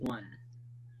One.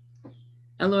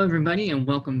 Hello, everybody, and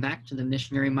welcome back to the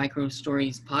Missionary Micro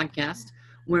Stories podcast,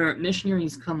 where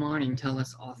missionaries come on and tell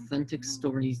us authentic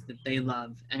stories that they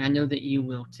love, and I know that you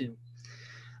will too.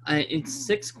 It's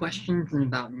 6 questions in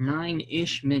about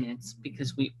 9-ish minutes,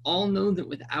 because we all know that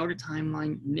without a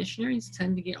timeline, missionaries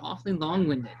tend to get awfully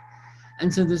long-winded.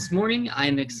 And so this morning, I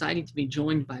am excited to be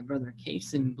joined by Brother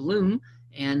Kason Bloom,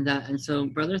 and so,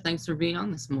 brother, thanks for being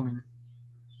on this morning.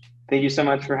 Thank you so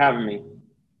much for having me.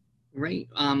 Great.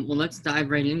 Well, let's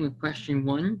dive right in with question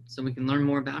 1 so we can learn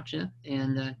more about you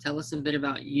and tell us a bit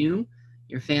about you,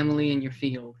 your family, and your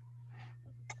field.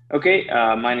 Okay,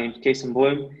 my name is Kason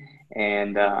Bloom,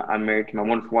 and I'm married to my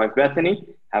wonderful wife, Bethany.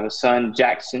 I have a son,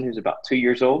 Jackson, who's about 2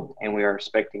 years old, and we are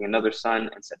expecting another son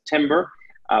in September.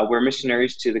 We're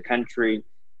missionaries to the country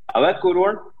of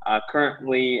Ecuador,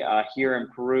 currently here in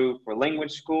Peru for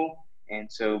language school. And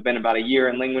so been about a year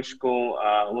in language school,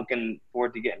 looking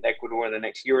forward to getting to Ecuador in the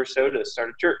next year or so to start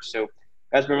a church. So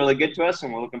God's been really good to us,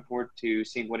 and we're looking forward to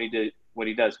seeing what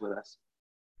he does with us.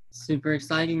 Super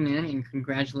exciting, man, and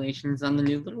congratulations on the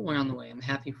new little one on the way. I'm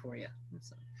happy for you.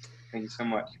 So. Thank you so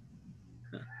much.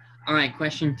 All right,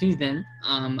 question 2 then.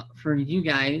 For you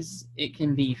guys, it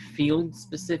can be field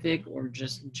specific or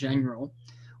just general.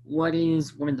 What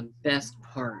is one of the best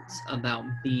parts about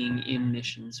being in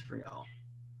missions for y'all?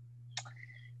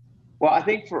 Well, I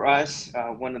think for us,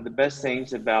 one of the best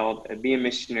things about being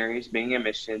missionaries, being in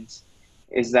missions,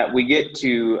 is that we get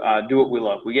to do what we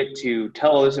love. We get to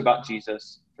tell others about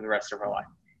Jesus for the rest of our life.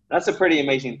 That's a pretty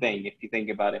amazing thing if you think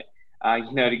about it.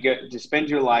 To spend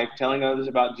your life telling others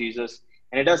about Jesus,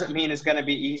 and it doesn't mean it's going to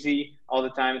be easy all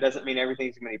the time. It doesn't mean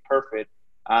everything's going to be perfect,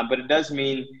 but it does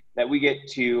mean that we get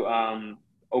to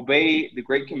obey the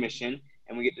Great Commission,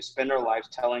 and we get to spend our lives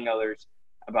telling others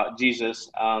about Jesus.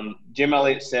 Jim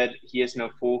Elliot said, "He is no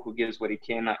fool who gives what he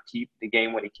cannot keep to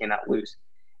gain what he cannot lose."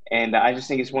 And I just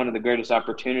think it's one of the greatest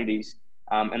opportunities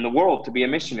in the world to be a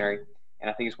missionary. And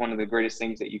I think it's one of the greatest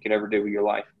things that you could ever do with your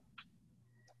life.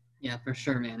 Yeah, for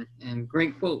sure, man. And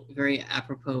great quote, very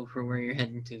apropos for where you're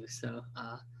heading to. So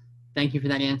thank you for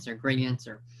that answer. Great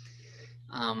answer.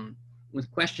 With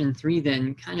question 3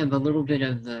 then, kind of a little bit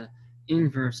of the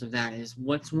inverse of that is,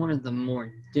 what's one of the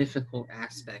more difficult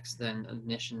aspects then of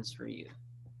missions for you?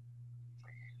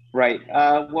 Right.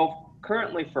 Well,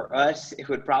 currently for us, it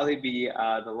would probably be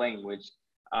the language.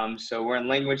 So we're in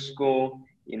language school,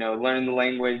 learning the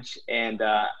language, and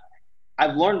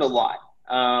I've learned a lot.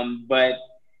 But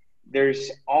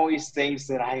there's always things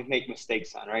that I make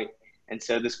mistakes on, right? And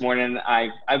so this morning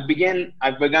I've begun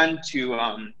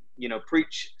to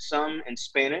preach some in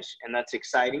Spanish, and that's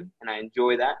exciting, and I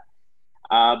enjoy that.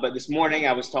 But this morning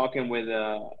I was talking with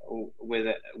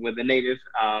a native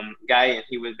guy, and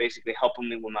he was basically helping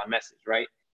me with my message, right?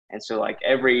 And so like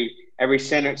every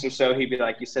sentence or so, he'd be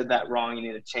like, "You said that wrong. You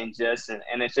need to change this,"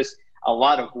 and it's just a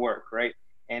lot of work, right?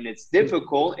 And it's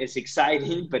difficult, it's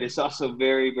exciting, but it's also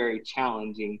very, very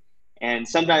challenging. And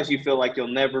sometimes you feel like you'll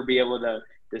never be able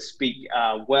to speak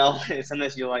well. And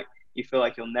sometimes you feel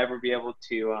like you'll never be able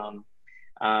to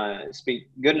speak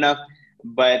good enough.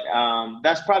 But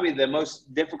that's probably the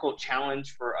most difficult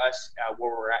challenge for us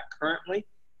where we're at currently.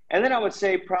 And then I would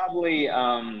say probably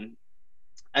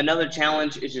another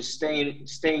challenge is just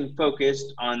staying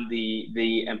focused on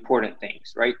the important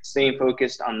things, right? Staying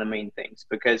focused on the main things,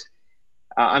 because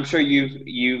I'm sure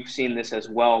you've seen this as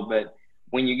well. But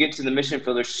when you get to the mission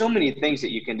field, there's so many things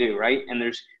that you can do, right? And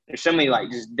there's so many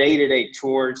like just day-to-day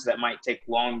chores that might take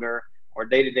longer, or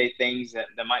day-to-day things that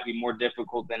might be more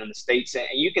difficult than in the States. And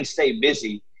you can stay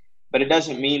busy, but it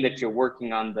doesn't mean that you're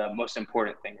working on the most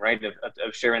important thing, right?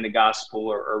 Of sharing the gospel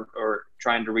or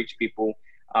trying to reach people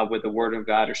with the word of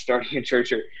God, or starting a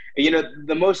church, or,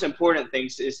 the most important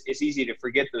things it's easy to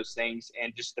forget those things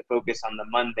and just to focus on the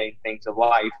mundane things of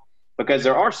life, because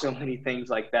there are so many things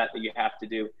like that you have to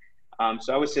do.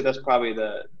 So I would say that's probably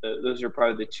those are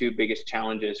probably the 2 biggest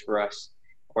challenges for us,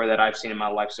 or that I've seen in my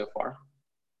life so far.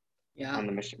 Yeah, on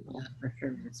the mission. Yeah, for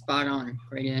sure. Spot on.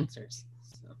 Great answers.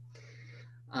 So,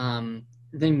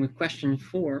 then with question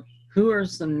 4, who are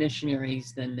some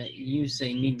missionaries then that you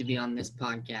say need to be on this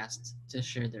podcast to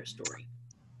share their story?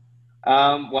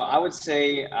 Well, I would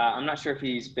say, I'm not sure if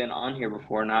he's been on here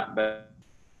before or not, but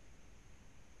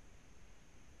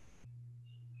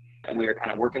we are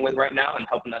kind of working with right now and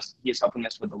he is helping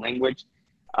us with the language.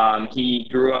 He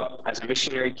grew up as a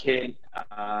missionary kid,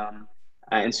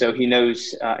 and so he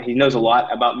knows a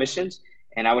lot about missions,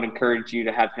 and I would encourage you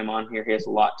to have him on here. He has a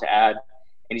lot to add,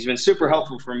 and he's been super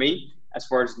helpful for me as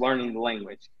far as learning the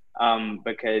language,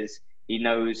 because he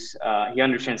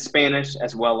understands Spanish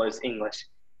as well as English,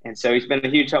 and so he's been a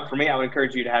huge help for me. I would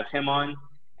encourage you to have him on.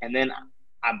 And then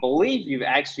I believe you've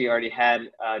actually already had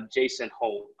Jason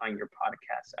Holt on your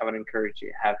podcast. I would encourage you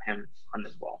to have him on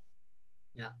as well.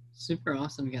 Yeah, super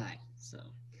awesome guy. So,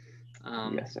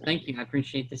 Yes, sir. thank you. I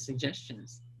appreciate the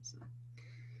suggestions. So,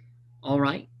 all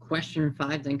right, question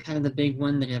 5, then kind of the big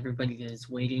one that everybody is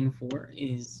waiting for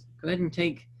is go ahead and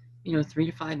take, 3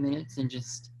 to 5 minutes and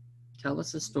just tell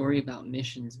us a story about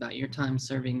missions, about your time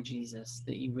serving Jesus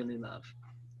that you really love.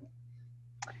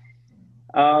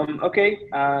 Okay.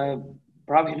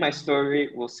 Probably my story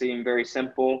will seem very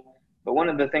simple, but one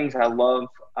of the things I love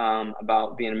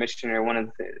about being a missionary, one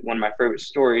of my favorite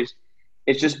stories,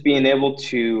 is just being able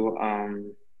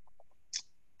to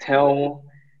tell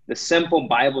the simple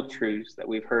Bible truths that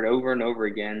we've heard over and over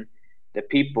again to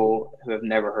people who have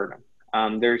never heard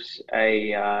them. There's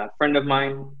a friend of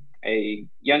mine, a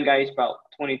young guy, he's about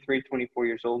 23, 24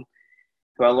 years old,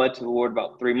 who I led to the Lord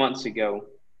about 3 months ago.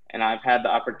 And I've had the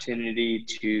opportunity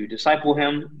to disciple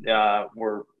him.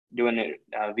 We're doing it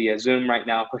via Zoom right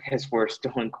now because we're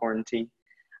still in quarantine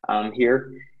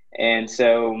here. And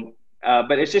so,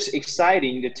 but it's just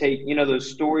exciting to take, those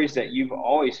stories that you've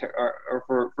always heard,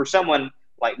 or for someone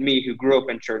like me who grew up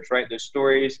in church, right? Those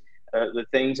stories, the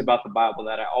things about the Bible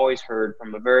that I always heard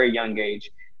from a very young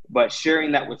age, but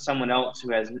sharing that with someone else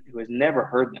who has never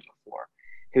heard them before,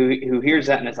 who hears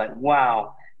that and is like,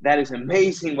 wow, that is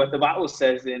amazing what the Bible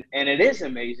says, and it is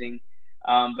amazing.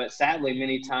 But sadly,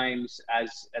 many times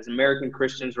as American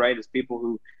Christians, right, as people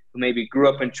who maybe grew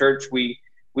up in church, we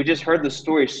just heard the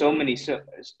story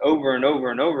over and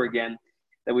over and over again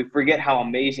that we forget how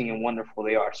amazing and wonderful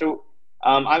they are. So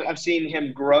I've seen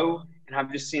him grow, and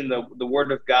I've just seen the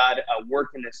Word of God work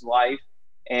in his life,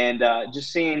 and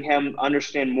just seeing him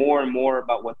understand more and more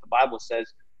about what the Bible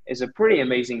says is a pretty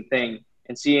amazing thing.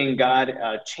 And seeing God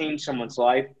change someone's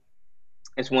life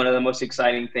is one of the most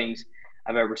exciting things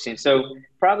I've ever seen. So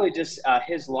probably just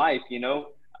his life,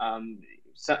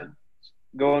 so,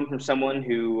 going from someone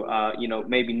who,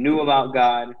 maybe knew about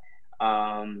God,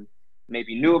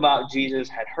 maybe knew about Jesus,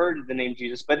 had heard the name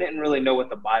Jesus, but didn't really know what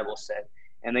the Bible said.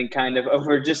 And then kind of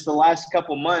over just the last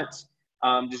couple months,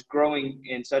 just growing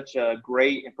in such a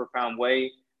great and profound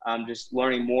way, just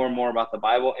learning more and more about the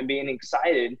Bible and being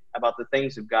excited about the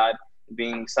things of God,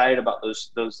 being excited about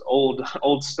those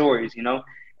old stories,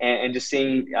 and just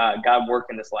seeing God work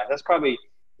in this life. That's probably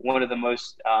one of the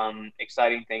most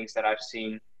exciting things that I've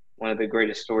seen, one of the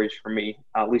greatest stories for me,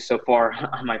 at least so far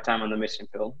on my time on the mission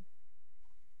field.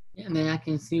 Yeah, man, I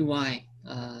can see why.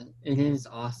 It is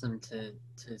awesome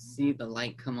to see the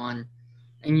light come on,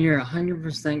 and you're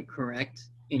 100% correct.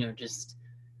 Just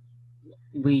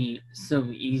we so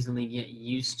easily get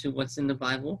used to what's in the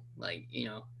Bible,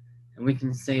 and we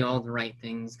can say all the right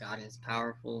things. God is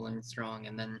powerful and strong,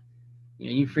 and then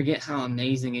you forget how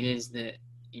amazing it is that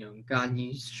God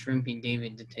used Shrimpy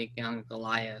David to take down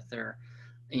Goliath, or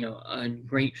a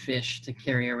great fish to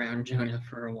carry around Jonah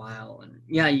for a while, and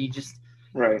you just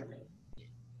right.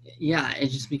 It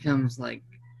just becomes like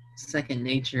second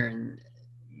nature, and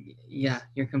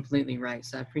you're completely right.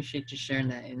 So I appreciate you sharing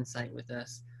that insight with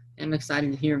us. I'm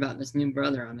excited to hear about this new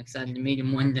brother. I'm excited to meet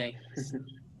him one day.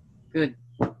 Good.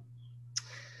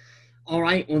 All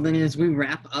right, well then as we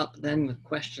wrap up then with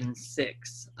question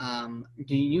 6,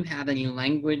 do you have any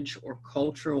language or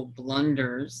cultural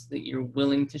blunders that you're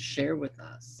willing to share with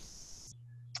us?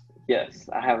 Yes,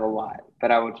 I have a lot, but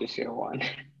I will just share one.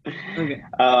 Okay.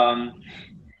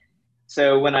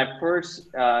 So when I first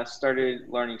started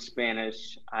learning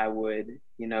Spanish, I would,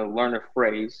 learn a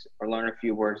phrase or learn a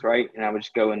few words, right? And I would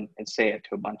just go and say it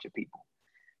to a bunch of people.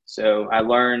 So I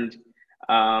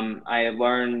had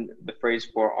learned the phrase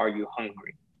for "Are you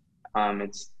hungry?"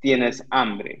 It's "Tienes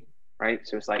hambre," right?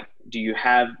 So it's like, do you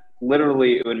have?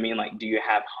 Literally, it would mean like, do you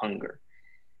have hunger?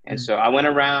 And so I went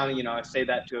around, I say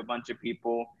that to a bunch of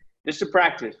people just to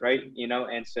practice, right?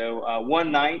 And so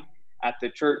one night at the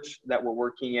church that we're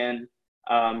working in,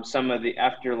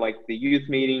 after like the youth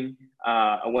meeting,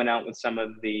 I went out with some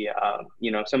of the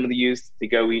youth to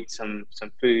go eat some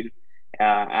food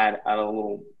at a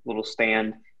little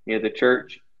stand near the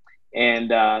church. And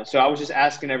so I was just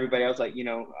asking everybody, I was like,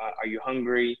 are you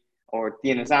hungry, or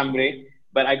tienes hambre?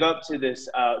 But I go up to this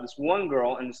one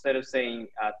girl, and instead of saying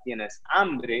tienes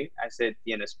hambre, I said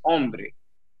tienes hombre,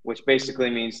 which basically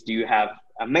means, do you have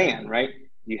a man, right?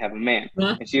 Do you have a man?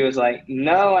 Huh? And she was like,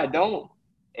 no, I don't.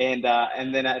 And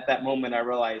then at that moment, I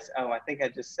realized, oh, I think I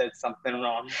just said something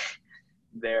wrong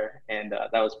there, and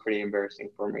that was pretty embarrassing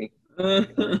for me.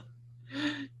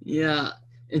 Yeah,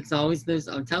 it's always those.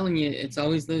 I'm telling you, it's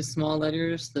always those small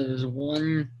letters. Those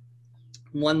one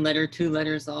letter, 2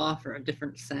 letters off, or a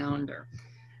different sound, or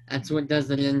That's what does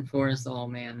it in for us all,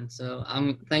 man. So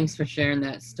thanks for sharing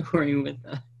that story with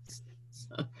us.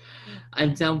 So, I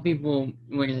tell people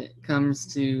when it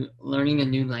comes to learning a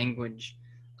new language,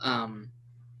 um,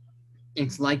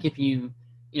 it's like if you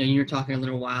were talking a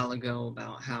little while ago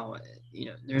about how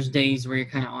there's days where you're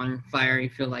kind of on fire. You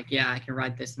feel like, yeah, I can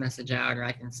write this message out, or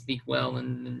I can speak well,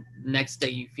 and the next day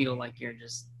you feel like you're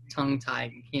just tongue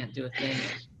tied. You can't do a thing.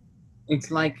 It's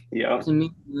like, Yeah. to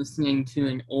me, listening to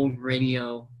an old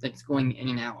radio that's going in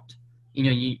and out.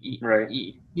 Right.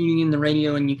 You tuning in the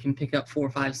radio and you can pick up 4,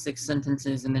 5, 6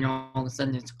 sentences, and then all of a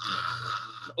sudden it's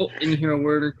oh, and you hear a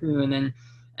word or two, and then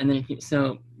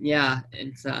so yeah,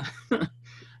 it's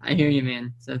I hear you,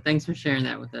 man. So thanks for sharing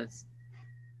that with us.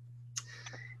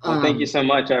 Well, thank you Um, so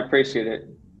much. I appreciate it.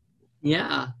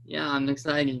 yeah, I'm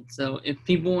excited. So if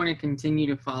people want to continue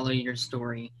to follow your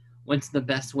story, what's the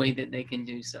best way that they can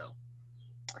do so?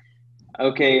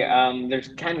 Okay, there's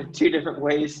kind of two different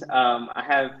ways. I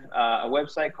have a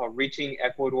website called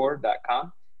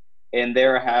reachingecuador.com, and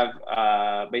there I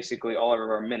have basically all of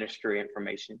our ministry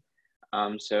information.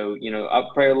 So,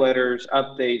 up prayer letters,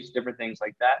 updates, different things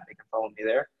like that. They can follow me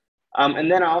there. And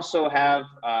then I also have,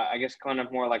 I guess, kind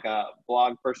of more like a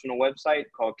blog personal website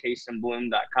called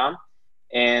kasonbloom.com.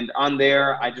 And on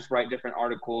there, I just write different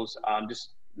articles,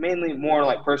 just mainly more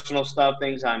like personal stuff,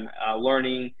 things I'm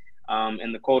learning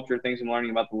in the culture, things I'm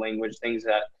learning about the language, things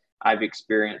that I've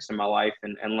experienced in my life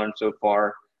and learned so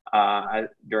far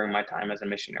during my time as a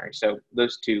missionary. So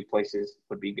those two places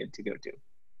would be good to go to.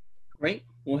 Great.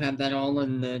 We'll have that all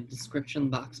in the description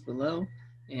box below,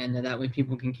 and that way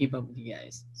people can keep up with you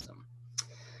guys. So,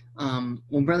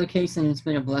 well, Brother Kason, it's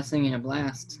been a blessing and a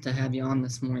blast to have you on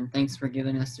this morning. Thanks for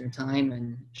giving us your time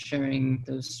and sharing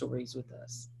those stories with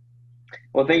us.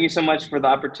 Well, thank you so much for the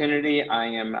opportunity. I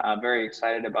am very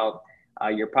excited about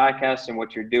your podcast and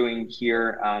what you're doing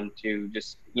here to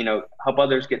just, help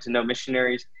others get to know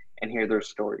missionaries and hear their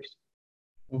stories.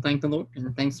 Well, thank the Lord,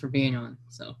 and thanks for being on.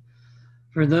 So,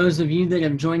 for those of you that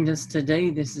have joined us today,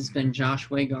 this has been Josh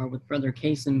Wagar with Brother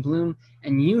Kason Bloom,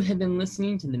 and you have been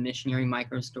listening to the Missionary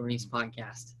Micro Stories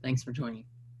podcast. Thanks for joining.